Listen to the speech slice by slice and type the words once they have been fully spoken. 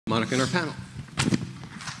Monika and our panel.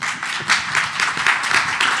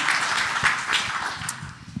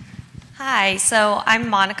 Hi, so I'm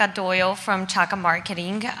Monika Doyle from Chacka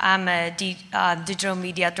Marketing. I'm a digital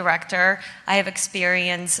media director. I have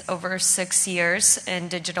experience over 6 years in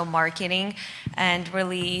digital marketing and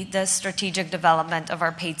really the strategic development of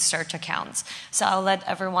our paid search accounts. So I'll let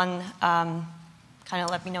everyone kind of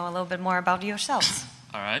let me know a little bit more about yourselves.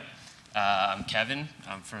 All right. I'm Kevin.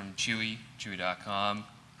 I'm from Chewy, Chewy.com.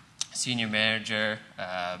 Senior manager,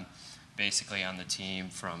 basically on the team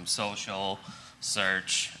from social,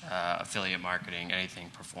 search, affiliate marketing, anything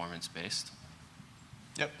performance-based.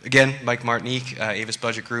 Yep. Again, Mike Martyniuk, Avis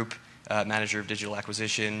Budget Group, manager of digital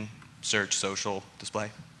acquisition, search, social, display.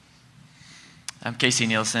 I'm Casey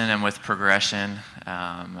Nielsen. I'm with Progrexion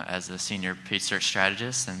as a senior paid search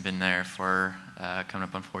strategist and been there for coming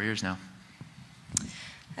up on 4 years now.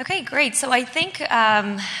 Okay, great. So I think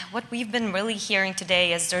what we've been really hearing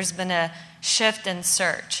today is there's been a shift in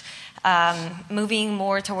search. Moving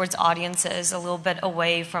more towards audiences, a little bit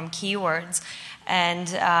away from keywords. And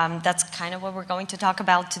that's kind of what we're going to talk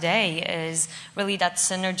about today, is really that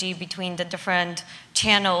synergy between the different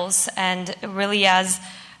channels, and really as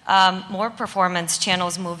more performance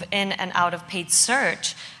channels move in and out of paid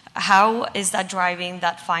search, how is that driving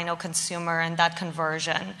that final consumer and that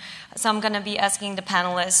conversion? So I'm going to be asking the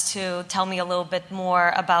panelists to tell me a little bit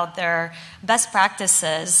more about their best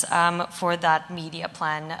practices for that media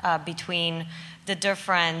plan between the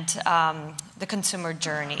different, the consumer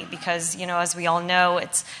journey. Because, you know, as we all know,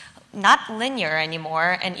 it's not linear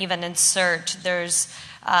anymore, and even in search, there's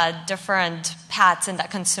different paths in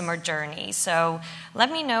that consumer journey. So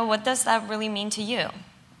let me know, what does that really mean to you?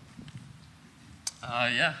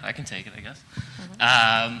 Yeah, I can take it, I guess.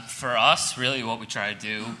 Mm-hmm. For us, really what we try to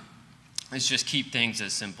do is just keep things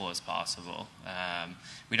as simple as possible.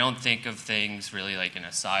 We don't think of things really like in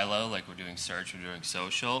a silo, like we're doing search, we're doing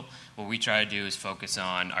social. What we try to do is focus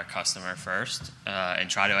on our customer first and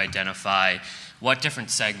try to identify what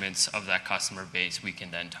different segments of that customer base we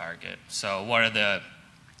can then target. So what are the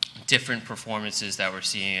different performances that we're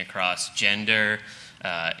seeing across gender,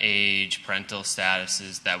 age, parental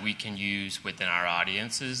statuses that we can use within our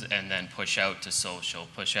audiences and then push out to social,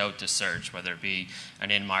 push out to search, whether it be an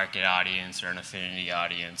in-market audience or an affinity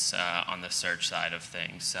audience on the search side of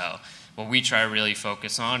things. So what we try to really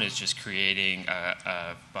focus on is just creating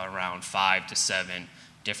around 5 to 7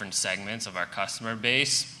 different segments of our customer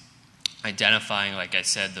base, identifying, like I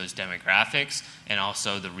said, those demographics and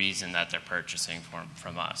also the reason that they're purchasing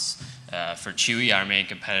from us. For Chewy, our main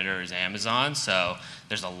competitor is Amazon, so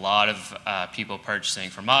there's a lot of people purchasing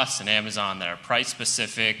from us and Amazon that are price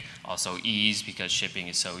specific, also ease because shipping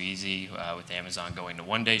is so easy with Amazon going to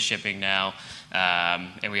one-day shipping now.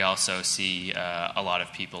 And we also see a lot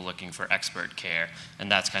of people looking for expert care,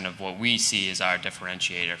 and that's kind of what we see as our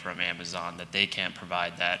differentiator from Amazon, that they can't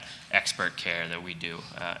provide that expert care that we do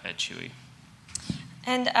at Chewy.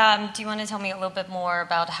 And do you want to tell me a little bit more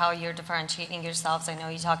about how you're differentiating yourselves? I know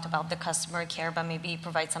you talked about the customer care, but maybe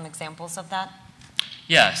provide some examples of that.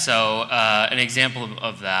 Yeah, so an example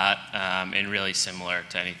of that, and really similar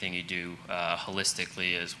to anything you do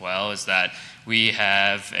holistically as well, is that we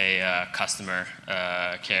have a customer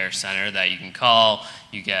care center that you can call.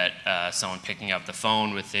 You get someone picking up the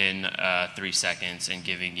phone within 3 seconds and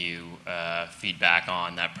giving you feedback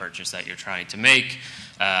on that purchase that you're trying to make,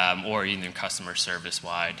 or even customer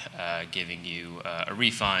service-wide, giving you a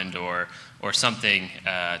refund or something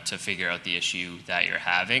to figure out the issue that you're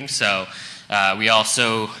having. So we also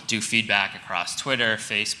do feedback across Twitter,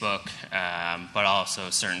 Facebook, but also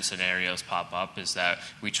certain scenarios pop up is that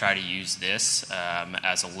we try to use this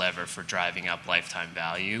as a lever for driving up lifetime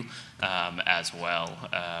value as well.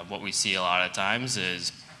 What we see a lot of times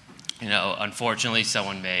is, you know, unfortunately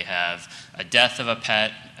someone may have a death of a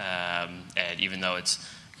pet, and even though it's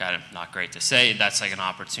kind of not great to say, that's like an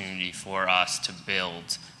opportunity for us to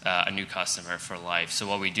build a new customer for life. So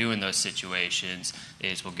what we do in those situations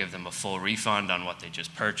is we'll give them a full refund on what they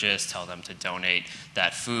just purchased, tell them to donate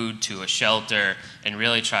that food to a shelter, and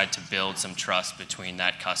really try to build some trust between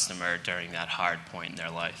that customer during that hard point in their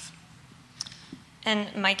life.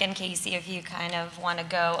 And Mike and Casey, if you kind of want to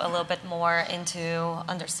go a little bit more into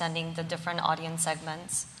understanding the different audience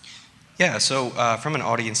segments. Yeah, so from an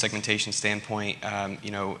audience segmentation standpoint,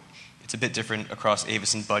 you know, it's a bit different across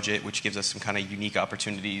Avis and Budget, which gives us some kind of unique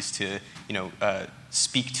opportunities to, you know,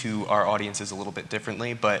 speak to our audiences a little bit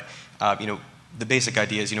differently. But, you know, the basic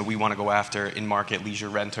idea is, we want to go after in-market leisure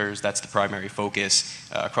renters. That's the primary focus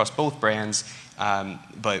across both brands.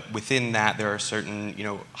 But within that, there are certain,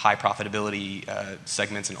 high profitability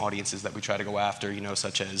segments and audiences that we try to go after,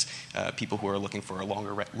 such as people who are looking for a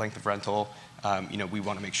longer length of rental. We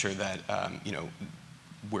want to make sure that,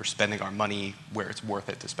 we're spending our money where it's worth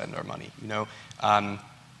it to spend our money.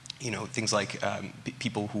 Things like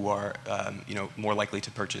people who are, more likely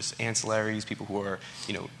to purchase ancillaries, people who are,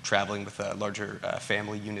 traveling with larger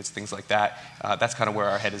family units, things like that. That's kind of where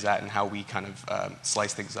our head is at and how we kind of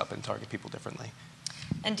slice things up and target people differently.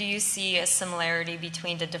 And do you see a similarity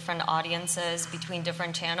between the different audiences, between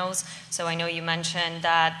different channels? So I know you mentioned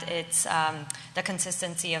that it's the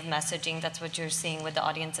consistency of messaging. That's what you're seeing with the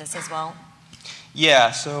audiences as well?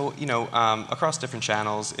 Yeah, so, across different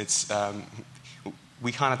channels, it's...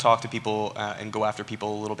 we kind of talk to people and go after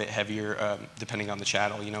people a little bit heavier depending on the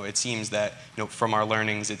channel. It seems that, from our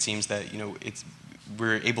learnings, it seems that,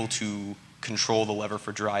 we're able to control the lever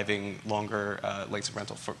for driving longer lengths of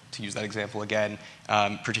rental, to use that example again,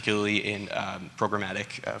 particularly in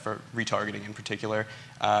programmatic, for retargeting in particular.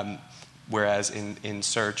 Whereas in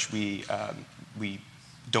search, we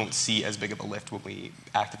don't see as big of a lift when we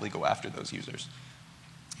actively go after those users.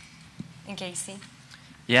 And Casey?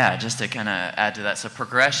 Yeah, just to kind of add to that, so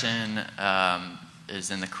Progrexion is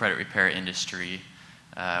in the credit repair industry.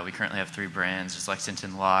 We currently have 3 brands, just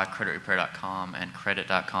Lexington Law, creditrepair.com, and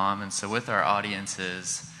credit.com. And so with our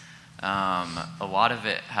audiences, a lot of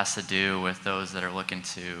it has to do with those that are looking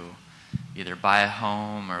to either buy a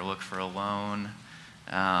home or look for a loan,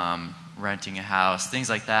 renting a house, things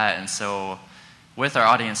like that. And so with our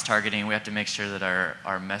audience targeting, we have to make sure that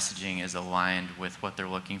our messaging is aligned with what they're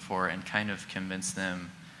looking for and kind of convince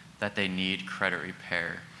them that they need credit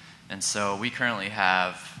repair. And so we currently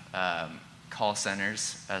have call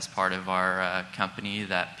centers as part of our company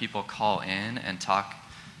that people call in and talk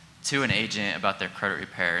to an agent about their credit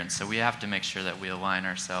repair. And so we have to make sure that we align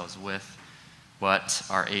ourselves with what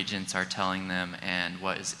our agents are telling them and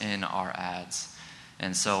what is in our ads.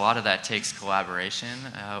 And so a lot of that takes collaboration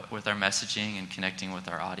with our messaging and connecting with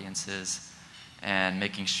our audiences and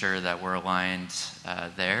making sure that we're aligned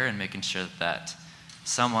there and making sure that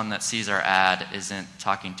someone that sees our ad isn't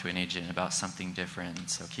talking to an agent about something different.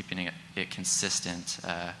 So keeping it consistent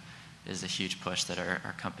is a huge push that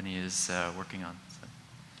our company is working on. So.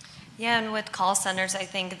 Yeah, and with call centers, I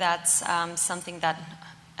think that's something that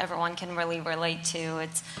everyone can really relate to.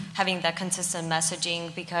 It's having that consistent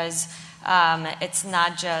messaging because it's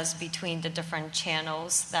not just between the different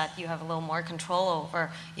channels that you have a little more control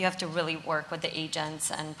over. You have to really work with the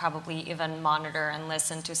agents and probably even monitor and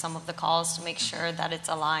listen to some of the calls to make sure that it's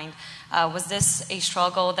aligned. Was this a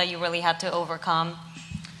struggle that you really had to overcome?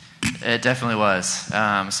 It definitely was.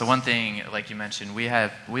 So one thing, like you mentioned,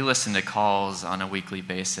 we listen to calls on a weekly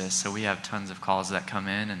basis. So we have tons of calls that come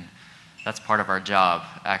in, and that's part of our job,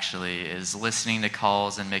 actually, is listening to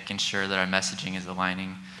calls and making sure that our messaging is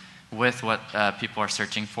aligning with what people are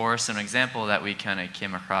searching for. So an example that we kind of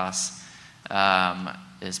came across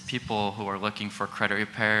is people who are looking for credit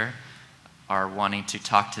repair are wanting to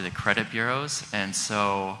talk to the credit bureaus. And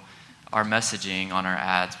so our messaging on our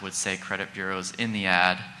ads would say credit bureaus in the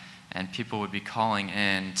ad, and people would be calling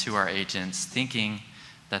in to our agents thinking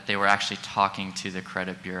that they were actually talking to the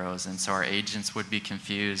credit bureaus. And so our agents would be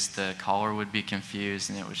confused, the caller would be confused,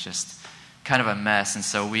 and it was just kind of a mess. And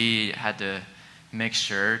so we had to make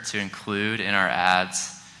sure to include in our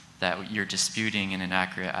ads that you're disputing an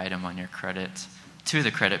inaccurate item on your credit to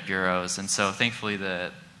the credit bureaus. And so thankfully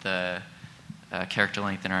the character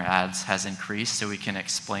length in our ads has increased, so we can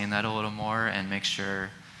explain that a little more and make sure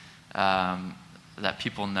that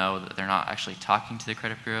people know that they're not actually talking to the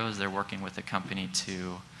credit bureaus, they're working with the company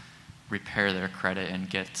to repair their credit and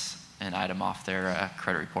get an item off their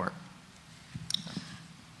credit report.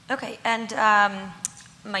 Okay, and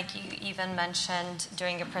Mike, you even mentioned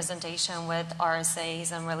during your presentation with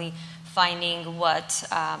RSAs and really finding what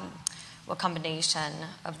combination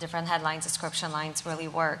of different headlines, description lines really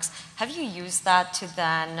works. Have you used that to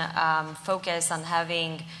then focus on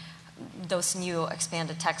having those new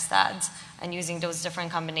expanded text ads and using those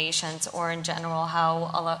different combinations, or in general, how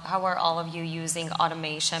are all of you using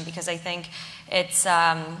automation? Because I think it's,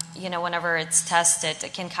 whenever it's tested,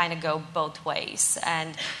 it can kind of go both ways.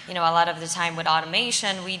 And, a lot of the time with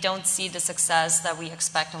automation, we don't see the success that we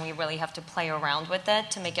expect, and we really have to play around with it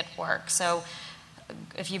to make it work. So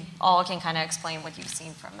if you all can kind of explain what you've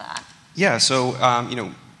seen from that. Yeah, so,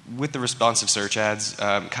 with the responsive search ads,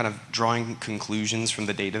 kind of drawing conclusions from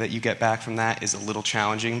the data that you get back from that is a little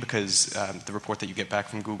challenging because the report that you get back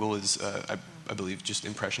from Google is, I believe, just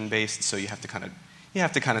impression-based. So you have to kind of you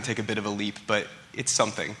have to kind of take a bit of a leap, but it's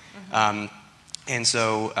something. And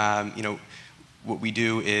so, what we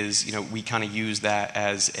do is, we kind of use that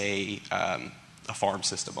as a farm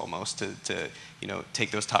system almost to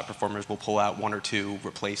take those top performers. We'll pull out one or two,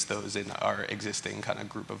 replace those in our existing kind of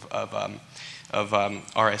group of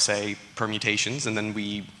RSA permutations, and then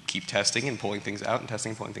we keep testing and pulling things out and testing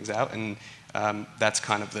and pulling things out, and that's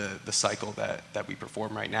kind of the cycle that we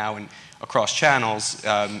perform right now. And across channels,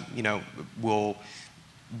 we'll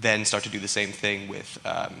then start to do the same thing with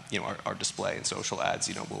our display and social ads.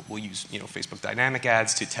 We'll use Facebook dynamic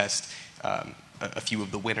ads to test a few of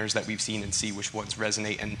the winners that we've seen and see which ones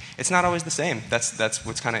resonate. And it's not always the same. That's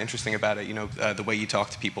what's kind of interesting about it. The way you talk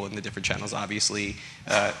to people in the different channels obviously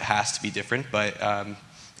has to be different, but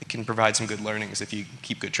it can provide some good learnings if you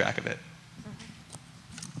keep good track of it.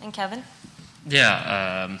 And Kevin?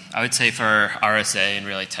 Yeah, I would say for RSA and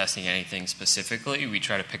really testing anything specifically, we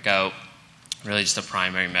try to pick out really just a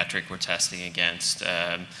primary metric we're testing against.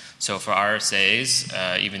 So for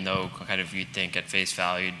RSAs, even though kind of you'd think at face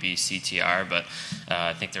value it'd be CTR, but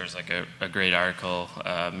I think there was like a great article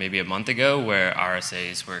maybe a month ago where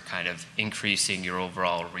RSAs were kind of increasing your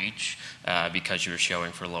overall reach because you were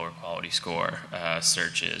showing for lower quality score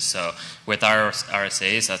searches. So with our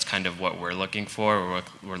RSAs, that's kind of what we're looking for.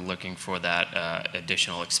 We're looking for that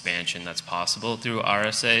additional expansion that's possible through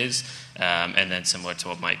RSAs. And then similar to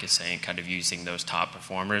what Mike is saying, kind of using those top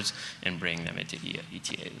performers and bringing them into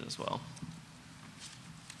ETAs as well.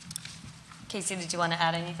 Casey, did you want to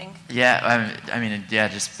add anything? Yeah,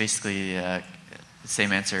 just basically the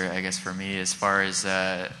same answer, I guess, for me, as far as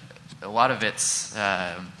a lot of it's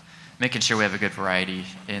making sure we have a good variety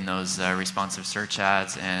in those responsive search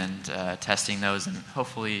ads and testing those, and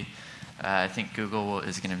hopefully I think Google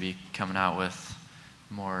is going to be coming out with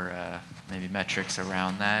more maybe metrics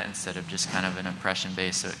around that instead of just kind of an impression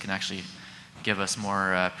base, so it can actually give us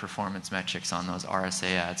more performance metrics on those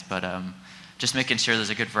RSA ads. But just making sure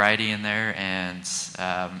there's a good variety in there, and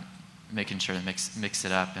making sure to mix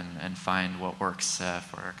it up and find what works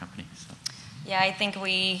for our company. So. Yeah, I think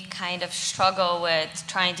we kind of struggle with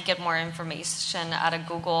trying to get more information out of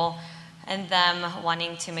Google and them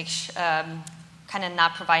wanting to make kind of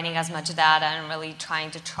not providing as much data and really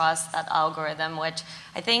trying to trust that algorithm, which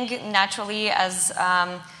I think naturally as,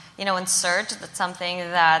 in search, that's something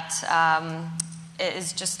that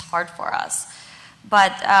is just hard for us.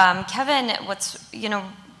 But Kevin, what's,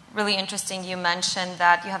 really interesting, you mentioned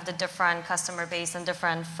that you have the different customer base and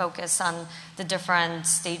different focus on the different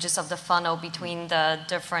stages of the funnel between the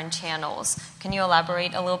different channels. Can you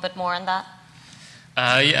elaborate a little bit more on that?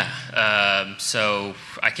 So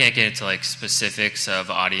I can't get into like specifics of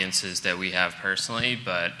audiences that we have personally,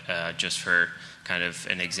 but just for kind of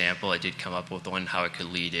an example, I did come up with one how it could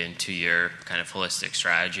lead into your kind of holistic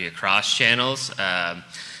strategy across channels.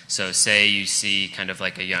 So say you see kind of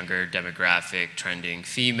like a younger demographic trending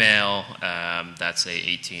female, that's say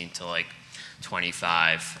 18 to like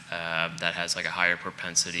 25, that has like a higher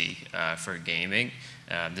propensity for gaming.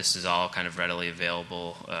 This is all kind of readily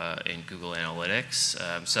available in Google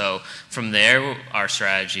Analytics. So from there, our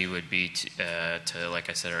strategy would be to, like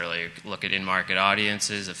I said earlier, look at in-market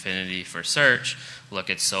audiences, affinity for search, look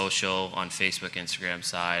at social on Facebook, Instagram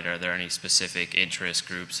side. Are there any specific interest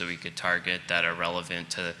groups that we could target that are relevant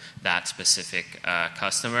to that specific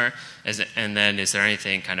customer? And then is there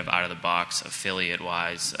anything kind of out of the box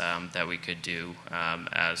affiliate-wise that we could do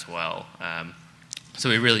as well? So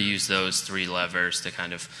we really use those three levers to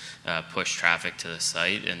kind of push traffic to the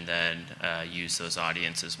site, and then use those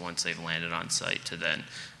audiences once they've landed on site to then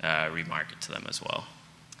remarket to them as well.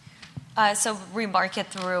 So remarket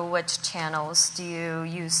through which channels? Do you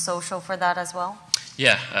use social for that as well?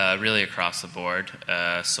 Yeah, really across the board.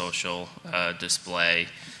 Social, display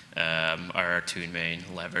are our two main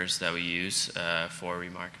levers that we use for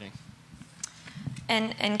remarketing.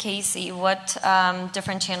 And Casey, what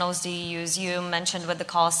different channels do you use? You mentioned with the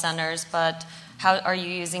call centers, but how are you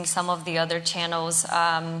using some of the other channels,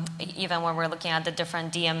 even when we're looking at the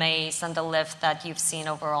different DMAs and the lift that you've seen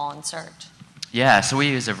overall in search? Yeah, so we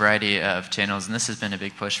use a variety of channels, and this has been a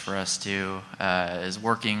big push for us too, is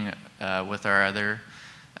working with our other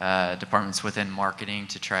departments within marketing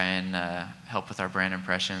to try and help with our brand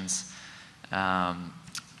impressions,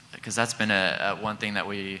 because that's been one thing that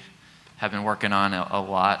we have been working on a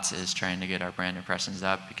lot, is trying to get our brand impressions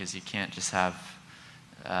up, because you can't just have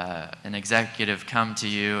an executive come to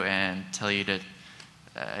you and tell you to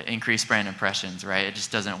increase brand impressions, right? It just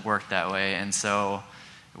doesn't work that way, and so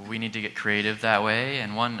we need to get creative that way.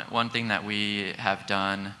 And one thing that we have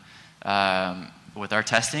done with our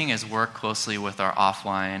testing is work closely with our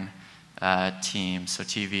offline team, so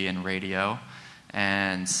TV and radio,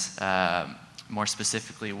 And more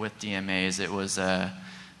specifically with DMAs, it was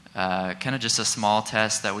kind of just a small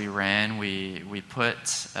test that we ran. We put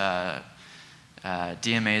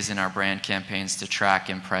DMAs in our brand campaigns to track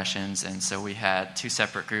impressions, and so we had two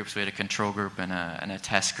separate groups. We had a control group and a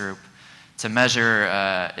test group to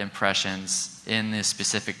measure impressions in the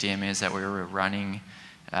specific DMAs that we were running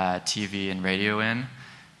TV and radio in.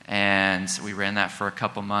 And we ran that for a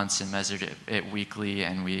couple months and measured it weekly,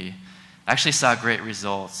 and we actually saw great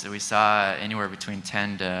results. We saw anywhere between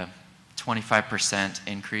 10 to 25%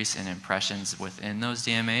 increase in impressions within those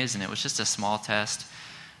DMAs, and it was just a small test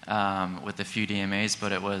with a few DMAs,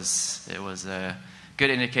 but it was a good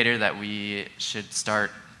indicator that we should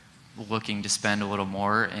start looking to spend a little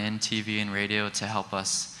more in TV and radio to help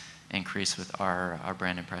us increase with our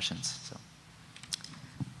brand impressions. So.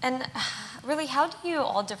 And really, how do you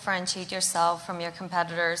all differentiate yourself from your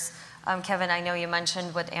competitors? Kevin, I know you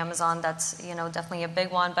mentioned with Amazon, that's definitely a big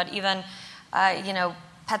one, but even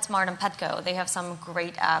PetSmart and Petco, they have some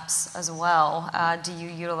great apps as well. Do you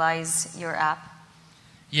utilize your app?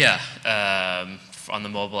 Yeah, on the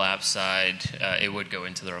mobile app side, it would go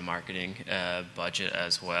into the remarketing budget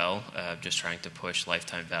as well, just trying to push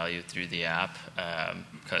lifetime value through the app,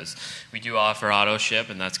 because we do offer auto ship,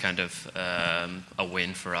 and that's kind of a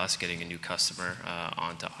win for us, getting a new customer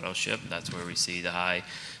onto auto ship. That's where we see the high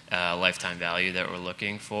lifetime value that we're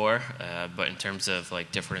looking for. But in terms of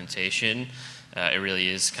like differentiation, it really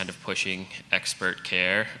is kind of pushing expert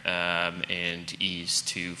care and ease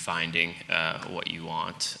to finding what you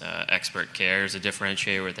want. Expert care is a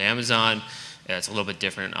differentiator with Amazon. It's a little bit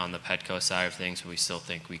different on the Petco side of things, but we still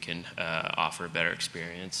think we can offer a better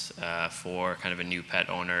experience for kind of a new pet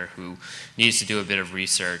owner who needs to do a bit of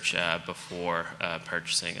research before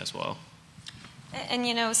purchasing as well.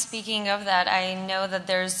 And speaking of that, I know that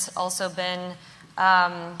there's also been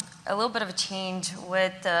a little bit of a change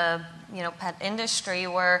with the pet industry,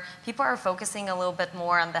 where people are focusing a little bit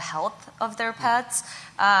more on the health of their pets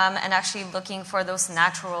and actually looking for those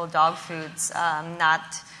natural dog foods,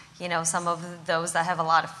 not some of those that have a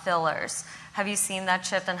lot of fillers. Have you seen that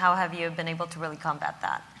shift, and how have you been able to really combat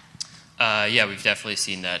that? Yeah, we've definitely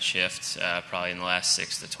seen that shift probably in the last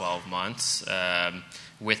 6 to 12 months.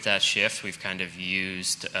 With that shift, we've kind of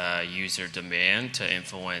used user demand to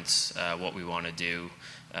influence what we want to do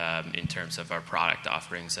in terms of our product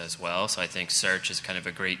offerings as well. So I think search is kind of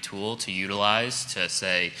a great tool to utilize to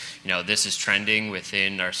say, this is trending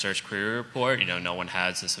within our search query report. No one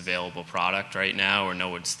has this available product right now, or no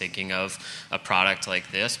one's thinking of a product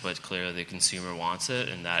like this, but clearly the consumer wants it,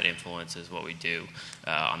 and that influences what we do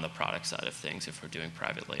on the product side of things if we're doing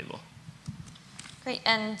private label. Great.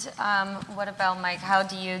 And what about Mike? How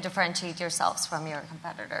do you differentiate yourselves from your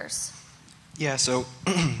competitors? Yeah, so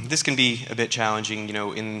this can be a bit challenging,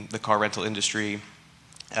 in the car rental industry.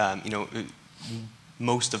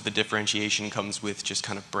 Most of the differentiation comes with just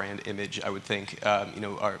kind of brand image, I would think.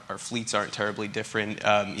 Our fleets aren't terribly different.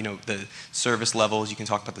 The service levels, you can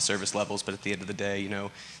talk about the service levels, but at the end of the day,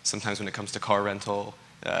 sometimes when it comes to car rental,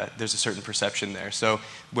 there's a certain perception there. So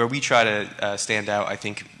where we try to stand out, I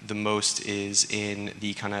think the most is in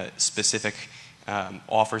the kind of specific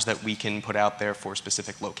offers that we can put out there for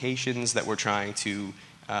specific locations that we're trying to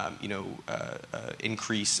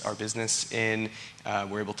increase our business in.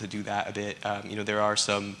 We're able to do that a bit. There are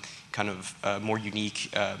some kind of more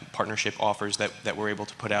unique partnership offers that we're able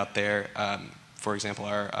to put out there. For example,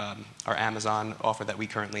 our Amazon offer that we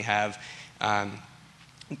currently have.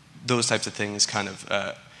 Those types of things kind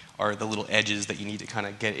of are the little edges that you need to kind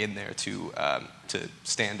of get in there to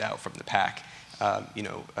stand out from the pack.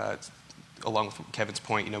 Along with Kevin's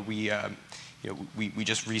point, we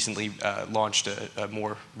just recently launched a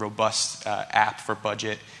more robust app for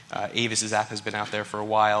budget. Avis's app has been out there for a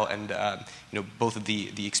while, and both of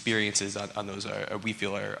the experiences on those we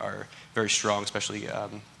feel are very strong, especially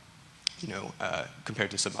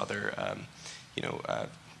compared to some other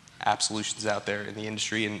app solutions out there in the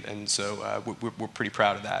industry, and so we're pretty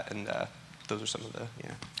proud of that, and those are some of the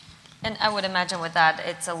And I would imagine with that,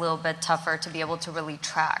 it's a little bit tougher to be able to really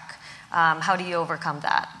track. How do you overcome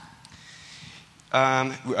that? Are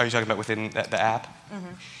you talking about within the app?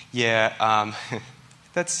 Mm-hmm. Yeah,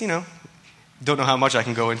 that's, don't know how much I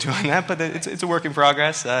can go into on that, but it's a work in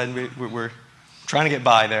progress, and we're trying to get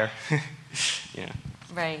by there. Yeah.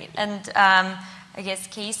 Right. And I guess,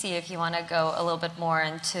 Casey, if you want to go a little bit more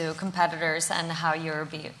into competitors and how you're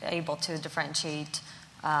able to differentiate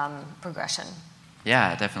Progrexion.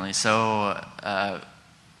 Yeah, definitely. So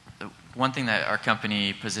one thing that our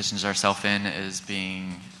company positions ourselves in is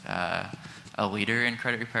being a leader in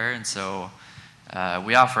credit repair, and so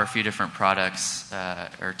We offer a few different products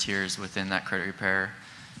or tiers within that credit repair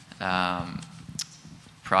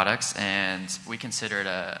products, and we consider it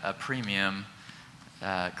a premium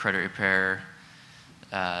credit repair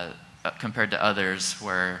compared to others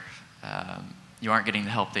where you aren't getting the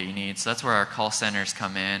help that you need. So that's where our call centers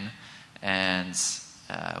come in and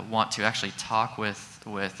want to actually talk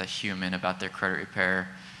with a human about their credit repair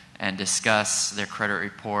and discuss their credit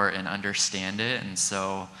report and understand it. And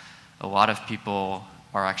so a lot of people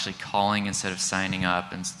are actually calling instead of signing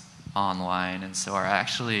up and online. And so our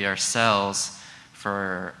sales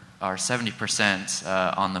are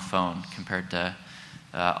 70% on the phone compared to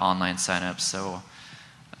online signups. So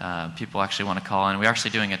people actually want to call in. We're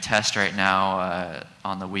actually doing a test right now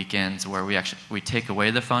on the weekends where we take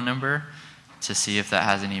away the phone number to see if that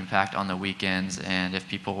has any impact on the weekends and if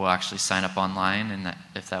people will actually sign up online and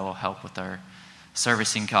if that will help with our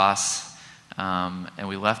servicing costs. And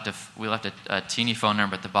we left a teeny phone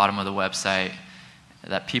number at the bottom of the website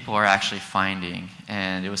that people are actually finding.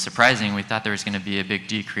 And it was surprising. We thought there was going to be a big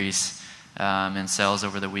decrease in sales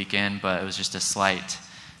over the weekend, but it was just a slight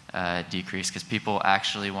decrease because people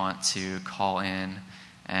actually want to call in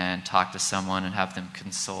and talk to someone and have them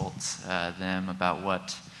consult them about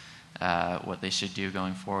what they should do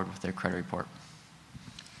going forward with their credit report.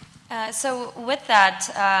 So with that,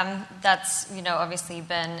 that's obviously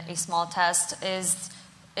been a small test.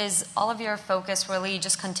 Is all of your focus really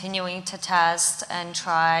just continuing to test and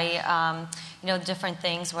try different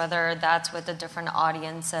things, whether that's with the different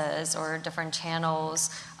audiences or different channels,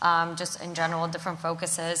 just in general different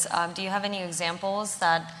focuses? Do you have any examples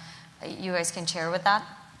that you guys can share with that?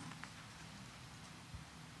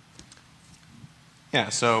 Yeah,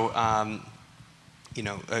 so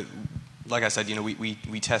like I said,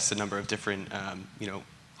 we test a number of different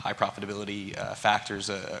high profitability factors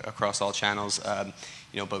across all channels.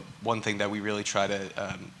 But one thing that we really try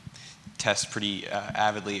to test pretty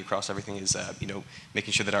avidly across everything is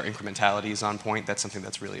making sure that our incrementality is on point. That's something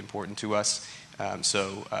that's really important to us.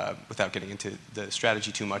 So without getting into the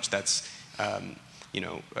strategy too much, that's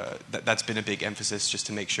that's been a big emphasis, just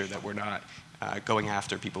to make sure that we're not going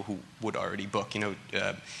after people who would already book.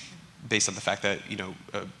 Based on the fact that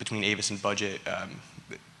between Avis and budget,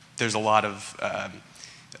 there's a lot of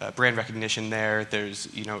brand recognition there. There's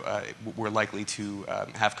we're likely to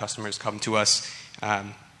have customers come to us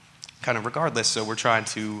kind of regardless. So we're trying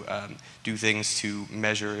to do things to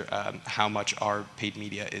measure how much our paid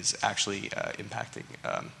media is actually impacting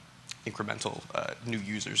incremental new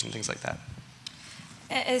users and things like that.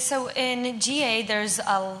 So in GA, there's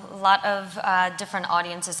a lot of different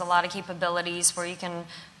audiences, a lot of capabilities where you can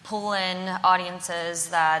pull in audiences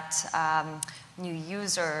that new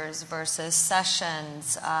users versus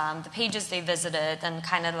sessions, the pages they visited, and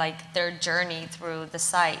kind of like their journey through the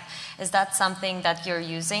site. Is that something that you're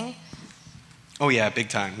using? Oh yeah, big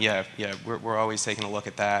time. Yeah. We're always taking a look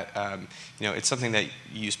at that. It's something that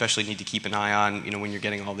you especially need to keep an eye on. When you're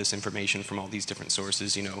getting all this information from all these different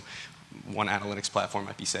sources. One analytics platform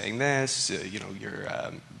might be saying this.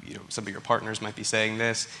 Some of your partners might be saying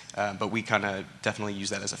this. But we kind of definitely use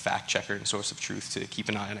that as a fact checker and source of truth to keep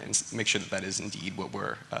an eye on it and make sure that that is indeed what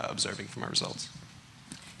we're observing from our results.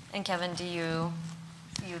 And Kevin, do you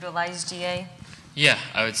utilize GA? Yeah,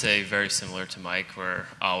 I would say very similar to Mike. We're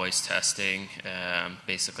always testing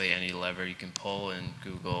basically any lever you can pull in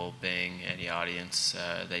Google, Bing, any audience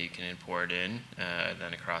that you can import in,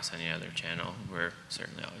 then across any other channel. We're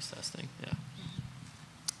certainly always testing, yeah.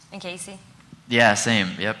 And Casey? Yeah, same.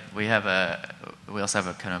 Yep. We also have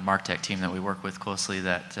a kind of MarTech team that we work with closely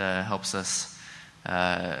that helps us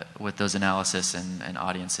with those analysis and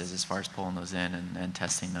audiences as far as pulling those in and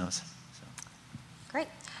testing those. So. Great.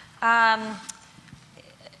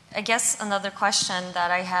 I guess another question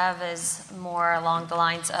that I have is more along the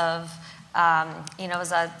lines of,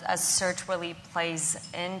 as search really plays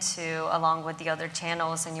into along with the other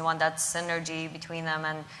channels, and you want that synergy between them,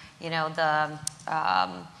 and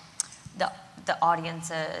the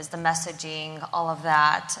audiences, the messaging, all of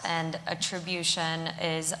that, and attribution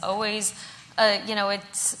is always,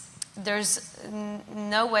 there's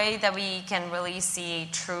no way that we can really see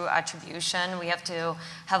true attribution. We have to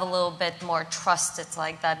have a little bit more trust. It's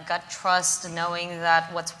like that gut trust, knowing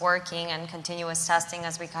that what's working, and continuous testing,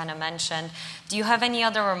 as we kind of mentioned. Do you have any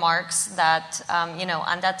other remarks that,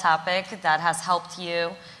 on that topic that has helped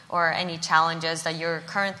you, or any challenges that you're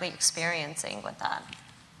currently experiencing with that?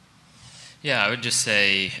 Yeah, I would just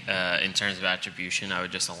say in terms of attribution, I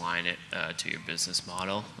would just align it to your business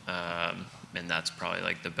model. And that's probably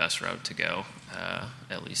like the best route to go.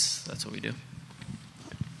 At least that's what we do.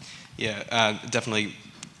 Yeah, definitely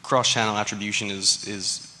cross-channel attribution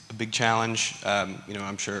is a big challenge.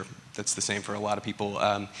 I'm sure that's the same for a lot of people.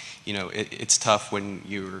 It's tough when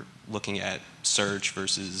you're looking at search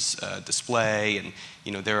versus display,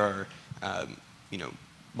 and there are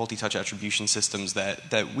multi-touch attribution systems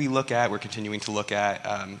that we look at, we're continuing to look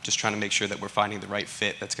at, just trying to make sure that we're finding the right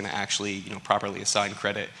fit that's going to actually properly assign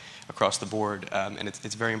credit across the board. And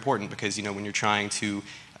it's very important because when you're trying to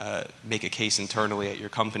make a case internally at your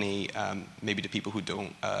company, maybe to people who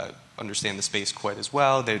don't understand the space quite as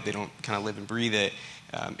well, they don't kind of live and breathe it,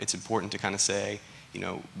 it's important to kind of say,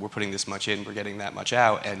 we're putting this much in, we're getting that much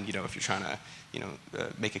out, and if you're trying to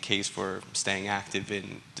make a case for staying active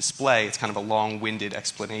in display, it's kind of a long-winded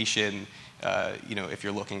explanation, if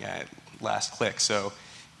you're looking at last click. So,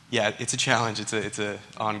 yeah, it's a challenge. It's a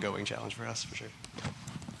ongoing challenge for us, for sure.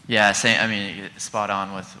 Yeah, spot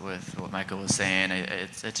on with what Michael was saying.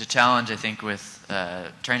 It's a challenge, I think, with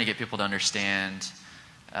trying to get people to understand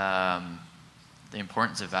the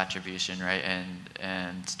importance of attribution, right?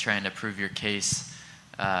 And trying to prove your case.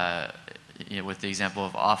 With the example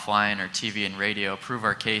of offline or TV and radio, prove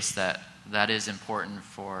our case that is important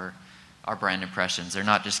for our brand impressions. They're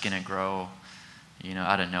not just going to grow,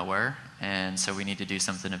 out of nowhere, and so we need to do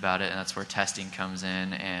something about it. And that's where testing comes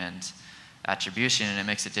in and attribution, and it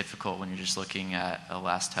makes it difficult when you're just looking at a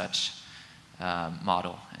last touch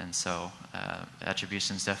model. And so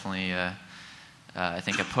attribution is definitely, I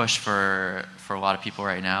think, a push for a lot of people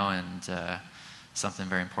right now, and something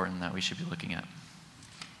very important that we should be looking at.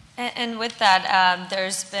 And with that,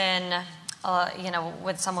 there's been,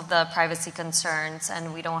 with some of the privacy concerns,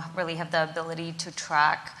 and we don't really have the ability to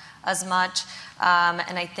track as much.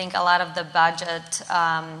 And I think a lot of the budget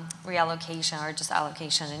reallocation or just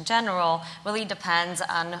allocation in general really depends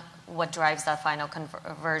on what drives that final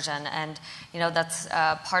conversion. And, that's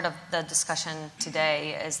part of the discussion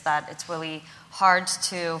today, is that it's really hard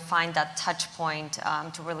to find that touch point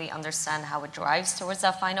to really understand how it drives towards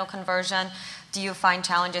that final conversion. Do you find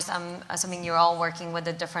challenges? I'm assuming you're all working with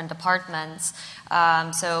the different departments.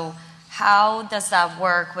 So how does that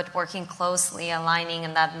work with working closely, aligning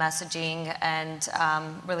in that messaging, and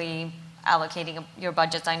really allocating your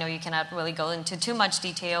budgets? I know you cannot really go into too much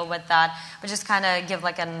detail with that, but just kind of give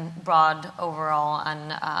like a broad overall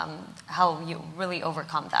on how you really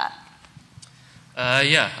overcome that.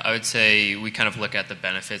 Yeah, I would say we kind of look at the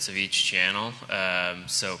benefits of each channel.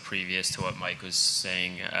 So previous to what Mike was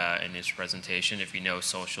saying in his presentation, if you know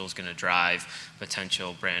social is going to drive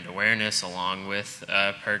potential brand awareness along with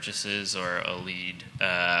purchases or a lead,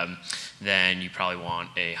 then you probably want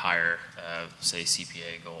a higher, say,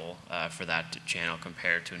 CPA goal for that channel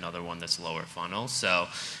compared to another one that's lower funnel. So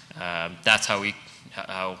that's how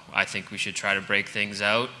I think we should try to break things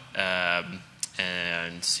out.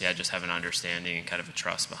 And just have an understanding and kind of a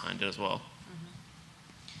trust behind it as well.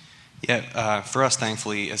 Yeah, for us,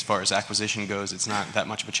 thankfully, as far as acquisition goes, it's not that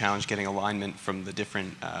much of a challenge getting alignment from the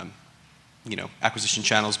different, acquisition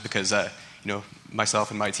channels because, myself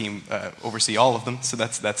and my team oversee all of them, so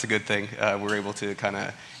that's a good thing. We're able to kind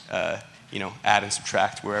of, add and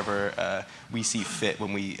subtract wherever we see fit.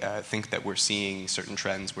 When we think that we're seeing certain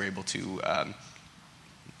trends, we're able to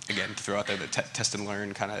again, to throw out there the test and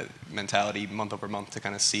learn kind of mentality month over month to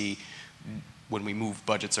kind of see when we move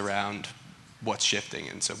budgets around what's shifting.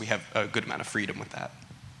 And so we have a good amount of freedom with that.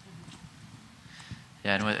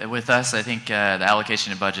 Yeah, and with us, I think the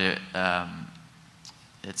allocation of budget, I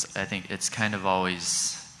think it's kind of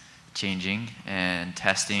always changing and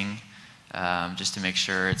testing just to make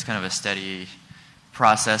sure it's kind of a steady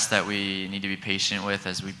process that we need to be patient with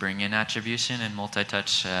as we bring in attribution and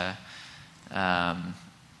multi-touch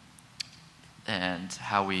and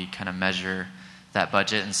how we kind of measure that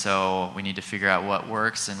budget. And so we need to figure out what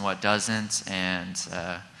works and what doesn't, and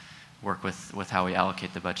work with how we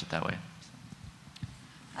allocate the budget that way.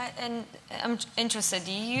 And I'm interested,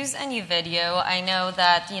 do you use any video? I know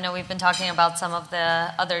that, we've been talking about some of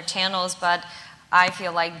the other channels, but I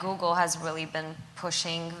feel like Google has really been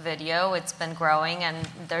pushing video. It's been growing, and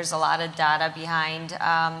there's a lot of data behind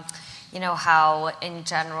how in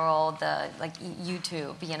general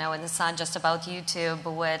YouTube, and it's not just about YouTube,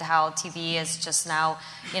 but with how TV is just now,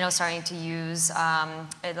 starting to use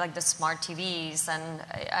like the smart TVs. And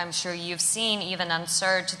I'm sure you've seen even on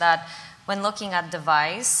search that when looking at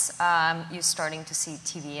device, you're starting to see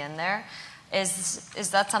TV in there. Is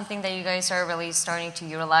that something that you guys are really starting to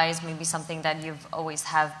utilize, maybe something that you've always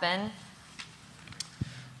have been?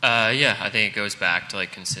 Yeah, I think it goes back to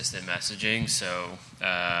consistent messaging. So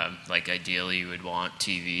ideally you would want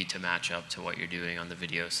TV to match up to what you're doing on the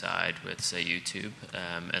video side with, say, YouTube,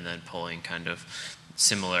 and then pulling kind of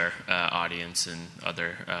similar audience and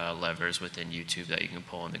other levers within YouTube that you can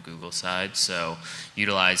pull on the Google side. So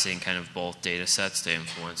utilizing kind of both data sets to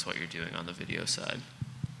influence what you're doing on the video side.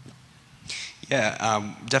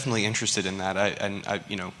 Yeah, definitely interested in that.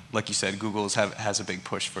 You know, like you said, Google has a big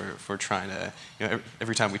push for trying to, you know,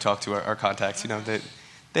 every time we talk to our contacts, you know,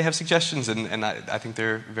 they have suggestions, and I think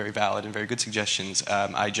they're very valid and very good suggestions.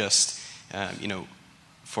 You know,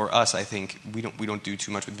 for us, I think we don't do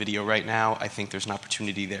too much with video right now. I think there's an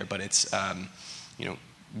opportunity there, but it's, you know,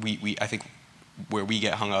 I think where we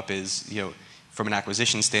get hung up is, you know, from an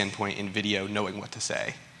acquisition standpoint in video, knowing what to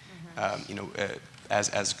say. You know,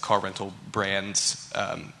 as car rental brands,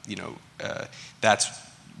 you know, that's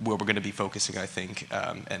where we're going to be focusing, I think.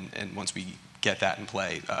 And once we get that in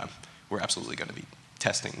play, we're absolutely going to be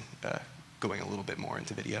testing, going a little bit more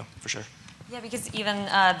into video, for sure. Yeah, because even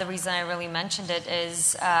the reason I really mentioned it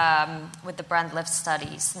is with the brand lift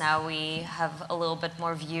studies. Now we have a little bit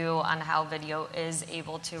more view on how video is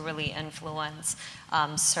able to really influence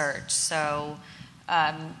search. So,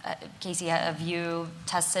 Casey, have you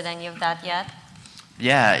tested any of that yet?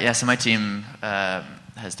 Yeah. So my team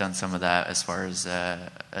has done some of that as far as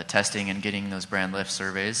testing and getting those brand lift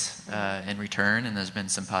surveys in return, and there's been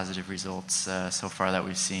some positive results so far that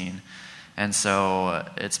we've seen. And so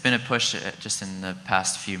it's been a push just in the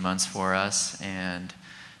past few months for us, and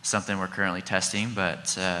something we're currently testing,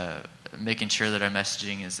 but making sure that our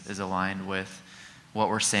messaging is aligned with what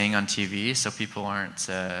we're saying on TV, so people aren't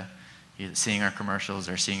either seeing our commercials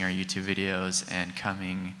or seeing our YouTube videos and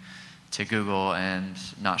coming to Google and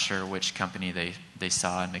not sure which company they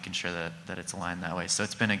saw, and making sure that it's aligned that way. So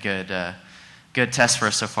it's been a good test for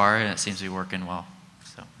us so far, and it seems to be working well.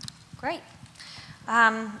 So great.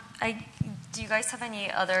 Do you guys have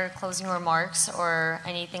any other closing remarks or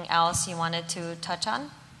anything else you wanted to touch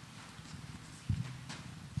on?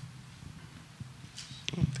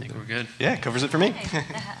 I think we're good. Yeah, covers it for me.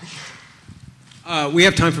 We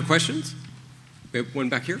have time for questions. We have one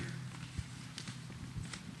back here.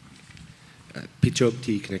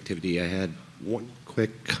 PHOT connectivity. I had one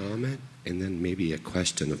quick comment and then maybe a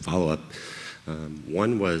question, a follow-up.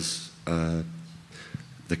 One was the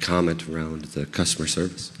comment around the customer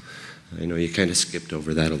service. I know you kind of skipped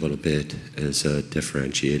over that a little bit as a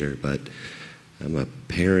differentiator, but I'm a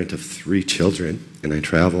parent of 3 children, and I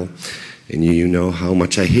travel, and you know how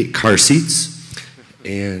much I hate car seats,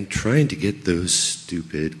 and trying to get those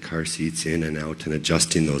stupid car seats in and out and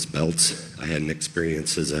adjusting those belts. I had an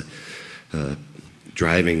experience as a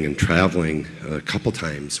driving and traveling a couple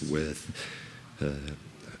times with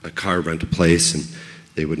a car rental place, and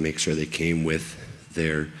they would make sure they came with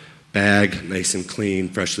their bag, nice and clean,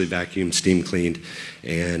 freshly vacuumed, steam cleaned,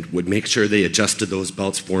 and would make sure they adjusted those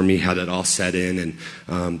belts for me, had it all set in,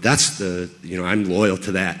 and that's I'm loyal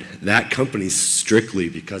to that company strictly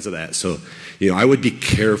because of that. So, I would be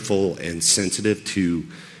careful and sensitive to,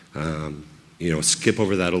 skip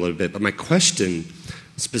over that a little bit. But my question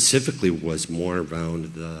specifically was more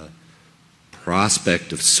around the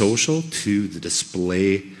prospect of social to the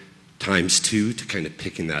display ×2 to kind of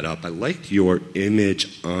picking that up. I liked your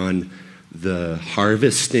image on the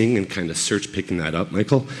harvesting and kind of search picking that up,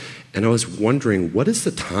 Michael. And I was wondering, what is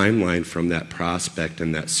the timeline from that prospect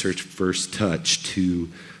and that search first touch to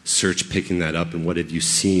search picking that up, and what have you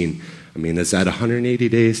seen? I mean, is that 180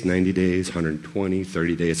 days, 90 days, 120,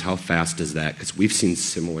 30 days? How fast is that? Because we've seen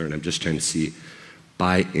similar, and I'm just trying to see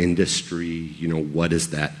by industry, what is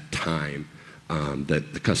that time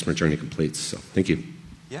that the customer journey completes? So, thank you.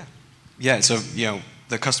 Yeah, so,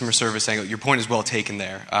 the customer service angle, your point is well taken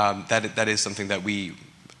there. That is something that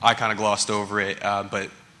I kind of glossed over it, but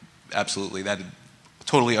absolutely,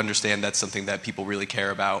 totally understand that's something that people really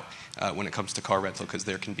care about when it comes to car rental, because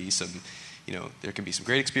there can be some, there can be some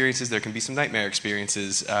great experiences, there can be some nightmare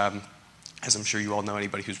experiences, as I'm sure you all know.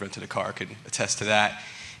 Anybody who's rented a car could attest to that.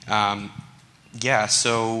 Yeah,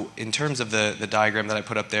 so in terms of the diagram that I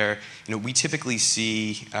put up there, we typically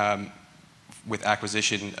see with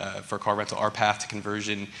acquisition for car rental, our path to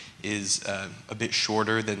conversion is a bit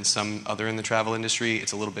shorter than some other in the travel industry.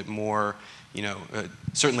 It's a little bit more,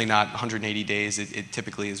 certainly not 180 days. It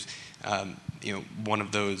typically is, one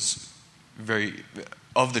of those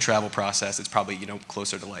of the travel process, it's probably,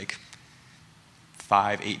 closer to like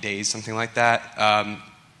 5-8 days, something like that.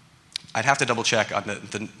 I'd have to double check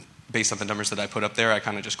on based on the numbers that I put up there. I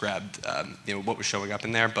kind of just grabbed, what was showing up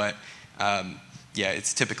in there, but yeah,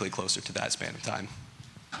 it's typically closer to that span of time.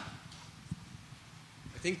 I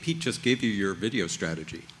think Pete just gave you your video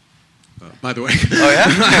strategy. by the way. Oh, yeah?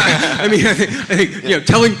 I mean, I think you know,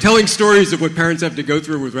 telling stories of what parents have to go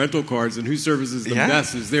through with rental cars and who services them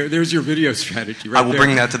best is there's your video strategy right I will there.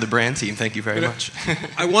 bring that to the brand team. Thank you very much.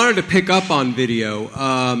 I wanted to pick up on video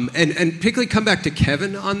and particularly come back to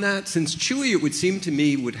Kevin on that, since Chewy, it would seem to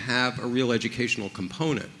me, would have a real educational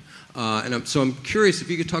component. So I'm curious if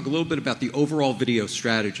you could talk a little bit about the overall video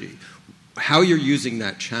strategy, how you're using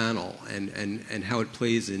that channel and how it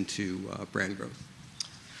plays into brand growth.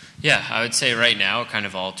 Yeah, I would say right now, kind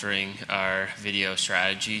of altering our video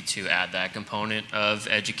strategy to add that component of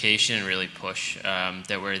education and really push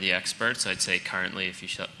that we're the experts. I'd say currently,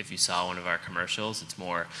 if you saw one of our commercials, it's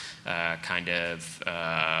more kind of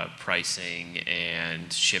pricing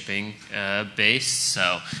and shipping based.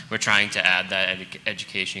 So we're trying to add that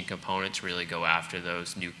education component to really go after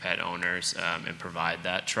those new pet owners and provide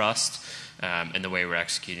that trust. And the way we're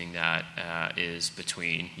executing that is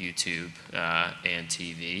between YouTube and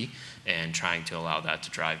TV, and trying to allow that to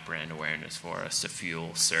drive brand awareness for us, to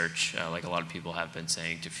fuel search, like a lot of people have been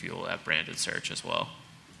saying, to fuel that branded search as well.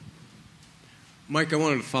 Mike, I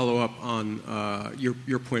wanted to follow up on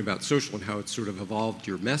your point about social and how it's sort of evolved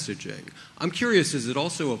your messaging. I'm curious, has it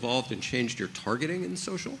also evolved and changed your targeting in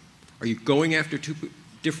social? Are you going after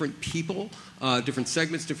different people, different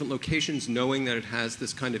segments, different locations, knowing that it has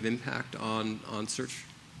this kind of impact on search?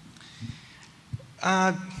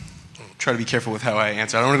 Try to be careful with how I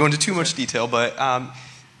answer. I don't want to go into too much detail, but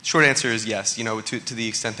short answer is yes. You know, to the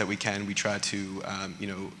extent that we can, we try to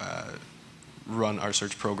run our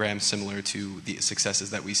search program similar to the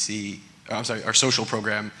successes that we see. Our social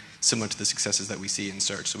program similar to the successes that we see in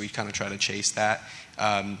search. So we kind of try to chase that.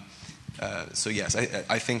 So yes,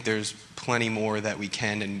 I think there's plenty more that we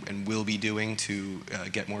can and will be doing to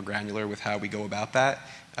get more granular with how we go about that.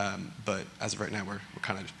 But as of right now, we're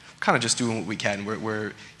kind of just doing what we can. We're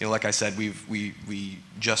you know, like I said, we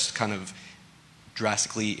just kind of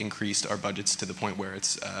drastically increased our budgets to the point where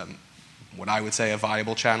it's what I would say a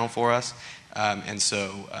viable channel for us. And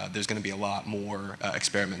so there's going to be a lot more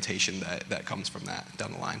experimentation that comes from that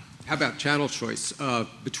down the line. How about channel choice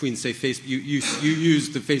between, say, Facebook? You use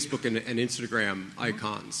the Facebook and Instagram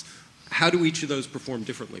icons. How do each of those perform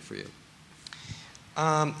differently for you?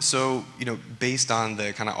 So, you know, based on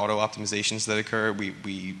the kind of auto optimizations that occur,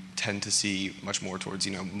 we tend to see much more towards,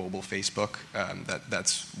 you know, mobile Facebook.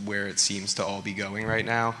 That's where it seems to all be going right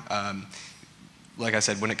now. Like I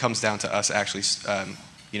said, when it comes down to us actually,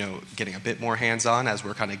 you know, getting a bit more hands-on as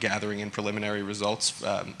we're kind of gathering in preliminary results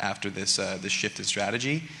after this shift in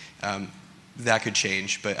strategy, that could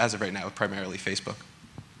change. But as of right now, primarily Facebook.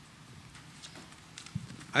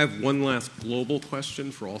 I have one last global question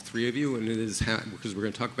for all three of you, and it is because we're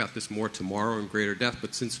going to talk about this more tomorrow in greater depth.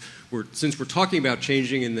 But since we're talking about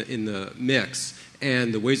changing in the mix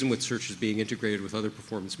and the ways in which search is being integrated with other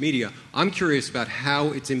performance media, I'm curious about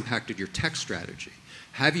how it's impacted your tech strategy.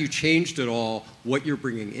 Have you changed at all what you're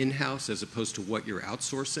bringing in-house as opposed to what you're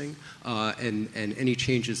outsourcing, and any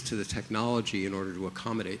changes to the technology in order to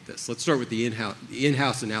accommodate this? Let's start with the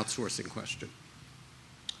in-house and outsourcing question.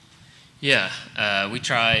 Yeah, we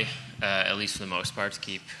try, at least for the most part, to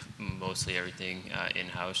keep mostly everything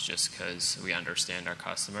in-house just because we understand our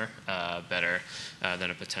customer better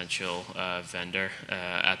than a potential vendor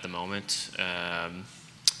at the moment.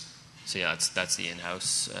 So yeah, that's the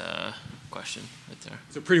in-house question right there.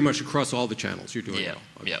 So pretty much across all the channels you're doing now.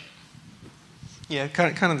 Okay. Yep. Yeah,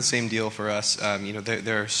 kind of the same deal for us. You know,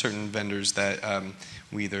 there are certain vendors that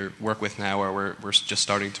we either work with now or we're just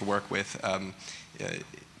starting to work with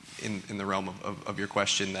in the realm of your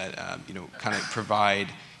question that you know, kind of provide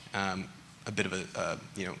a bit of a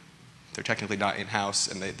you know, they're technically not in-house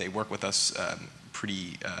and they work with us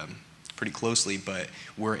pretty closely, but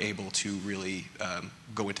we're able to really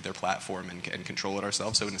go into their platform and control it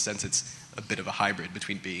ourselves. So in a sense, it's a bit of a hybrid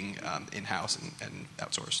between being in-house and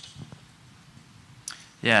outsourced.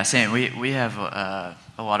 Yeah, same. We have a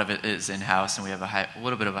lot of it is in-house, and we have a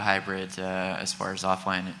little bit of a hybrid as far as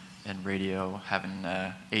offline and radio, having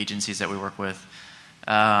agencies that we work with.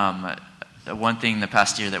 One thing the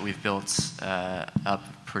past year that we've built up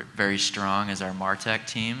very strong is our MarTech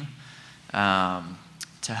team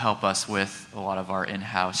to help us with a lot of our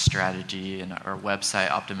in-house strategy and our website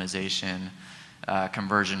optimization,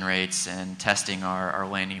 conversion rates, and testing our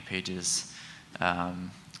landing pages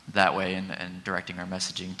that way, and directing our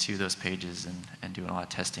messaging to those pages and doing a lot of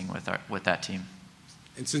testing with that team.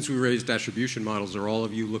 And since we raised attribution models, are all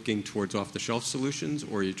of you looking towards off-the-shelf solutions,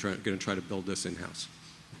 or are you going to try to build this in-house?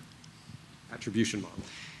 Attribution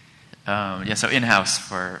model. Yeah, so in-house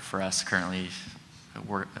for us currently,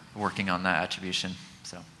 working on that attribution.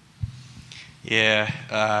 So. Yeah,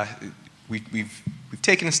 we've we've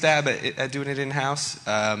taken a stab at doing it in-house.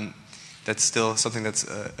 That's still something that's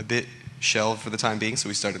a bit shelved for the time being, so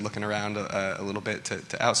we started looking around a little bit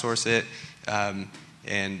to outsource it,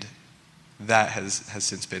 and that has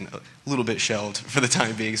since been a little bit shelved for the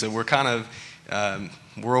time being. So we're kind of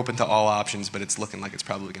we're open to all options, but it's looking like it's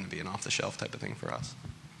probably going to be an off-the-shelf type of thing for us.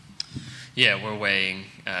 Yeah, we're weighing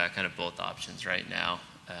kind of both options right now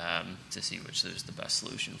to see which is the best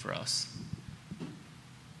solution for us.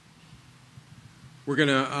 We're going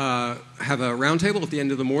to have a roundtable at the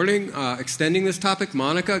end of the morning extending this topic.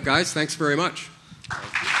 Monika, guys, thanks very much.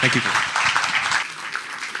 Thank you.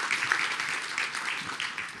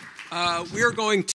 We are going to